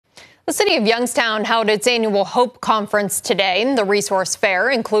The city of Youngstown held its annual Hope Conference today. The resource fair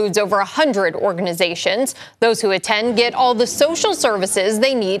includes over 100 organizations. Those who attend get all the social services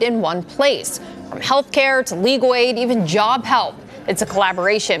they need in one place, from healthcare to legal aid, even job help. It's a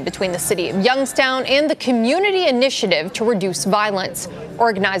collaboration between the city of Youngstown and the Community Initiative to Reduce Violence.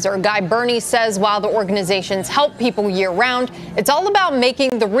 Organizer Guy Burney says while the organizations help people year-round, it's all about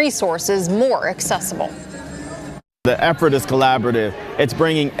making the resources more accessible. The effort is collaborative. It's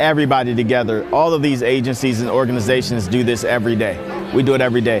bringing everybody together. All of these agencies and organizations do this every day. We do it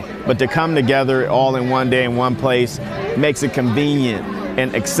every day. But to come together all in one day in one place makes it convenient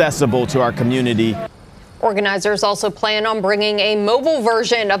and accessible to our community. Organizers also plan on bringing a mobile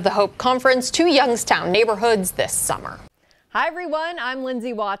version of the Hope Conference to Youngstown neighborhoods this summer. Hi everyone, I'm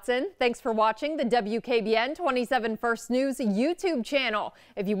Lindsay Watson. Thanks for watching the WKBN 27 First News YouTube channel.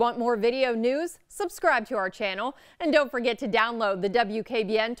 If you want more video news, subscribe to our channel. And don't forget to download the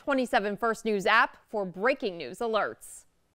WKBN 27 First News app for breaking news alerts.